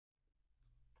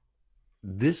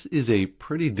This is a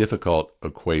pretty difficult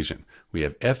equation. We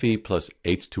have Fe plus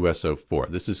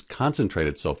H2SO4. This is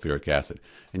concentrated sulfuric acid.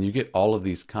 And you get all of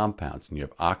these compounds, and you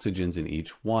have oxygens in each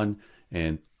one,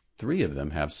 and 3 of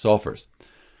them have sulfurs.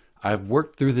 I've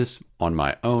worked through this on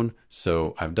my own,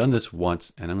 so I've done this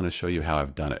once, and I'm going to show you how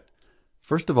I've done it.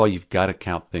 First of all, you've got to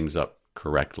count things up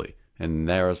correctly, and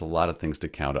there's a lot of things to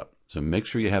count up. So make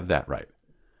sure you have that right.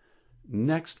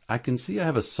 Next, I can see I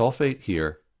have a sulfate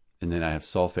here, and then I have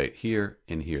sulfate here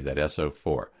and here, that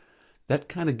SO4. That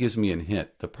kind of gives me a hint.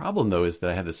 The problem, though, is that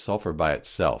I have the sulfur by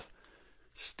itself.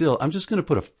 Still, I'm just going to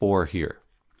put a 4 here.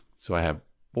 So I have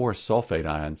 4 sulfate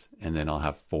ions, and then I'll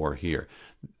have 4 here.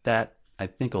 That, I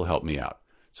think, will help me out.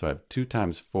 So I have 2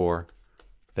 times 4.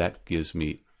 That gives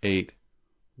me 8.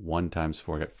 1 times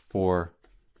 4, I got 4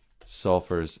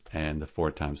 sulfurs, and the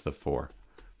 4 times the 4.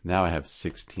 Now I have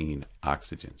 16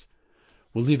 oxygens.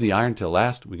 We'll leave the iron till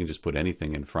last. We can just put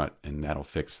anything in front, and that'll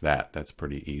fix that. That's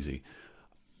pretty easy.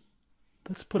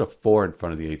 Let's put a 4 in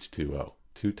front of the H2O.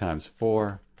 2 times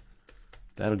 4,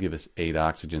 that'll give us 8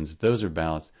 oxygens. Those are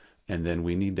balanced. And then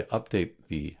we need to update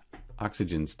the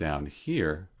oxygens down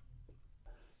here.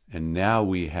 And now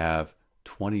we have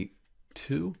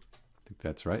 22. I think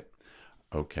that's right.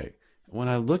 Okay. When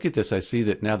I look at this, I see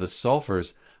that now the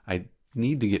sulfurs, I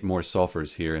need to get more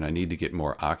sulfurs here, and I need to get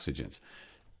more oxygens.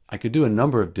 I could do a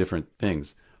number of different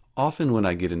things. Often when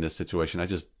I get in this situation, I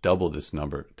just double this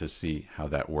number to see how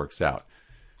that works out.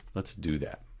 Let's do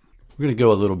that. We're going to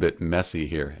go a little bit messy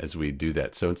here as we do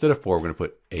that. So instead of 4, we're going to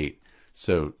put 8.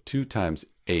 So 2 times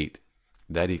 8,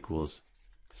 that equals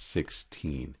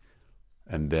 16.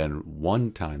 And then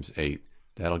 1 times 8,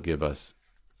 that'll give us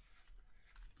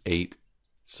 8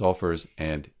 sulfurs,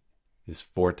 and is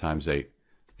 4 times 8.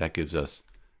 That gives us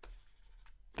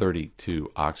 32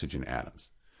 oxygen atoms.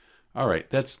 All right,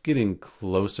 that's getting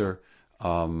closer.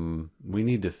 We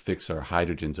need to fix our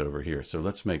hydrogens over here. So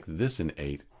let's make this an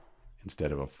 8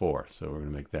 instead of a 4. So we're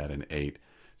going to make that an 8.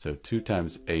 So 2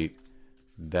 times 8,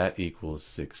 that equals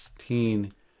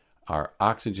 16. Our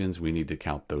oxygens, we need to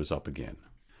count those up again.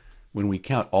 When we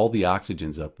count all the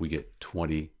oxygens up, we get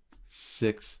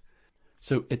 26.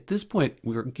 So at this point,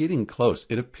 we're getting close.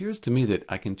 It appears to me that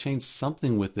I can change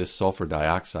something with this sulfur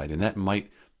dioxide, and that might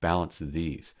balance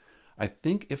these. I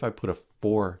think if I put a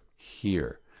 4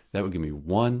 here, that would give me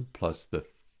 1 plus the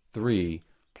 3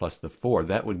 plus the 4.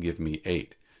 That would give me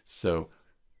 8. So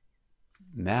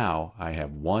now I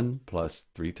have 1 plus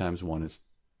 3 times 1 is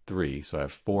 3. So I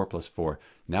have 4 plus 4.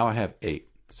 Now I have 8.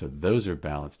 So those are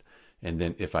balanced. And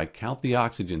then if I count the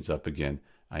oxygens up again,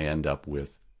 I end up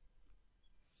with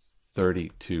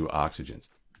 32 oxygens.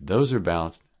 Those are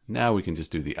balanced. Now we can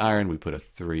just do the iron. We put a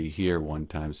 3 here. 1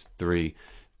 times 3.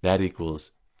 That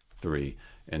equals 3.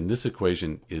 And this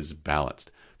equation is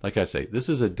balanced. Like I say, this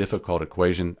is a difficult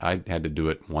equation. I had to do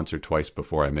it once or twice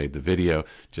before I made the video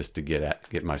just to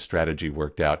get my strategy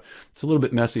worked out. It's a little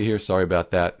bit messy here. Sorry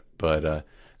about that. But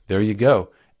there you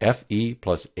go. Fe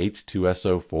plus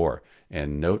H2SO4.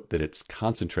 And note that it's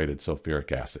concentrated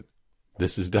sulfuric acid.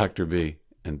 This is Dr. B,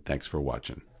 and thanks for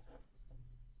watching.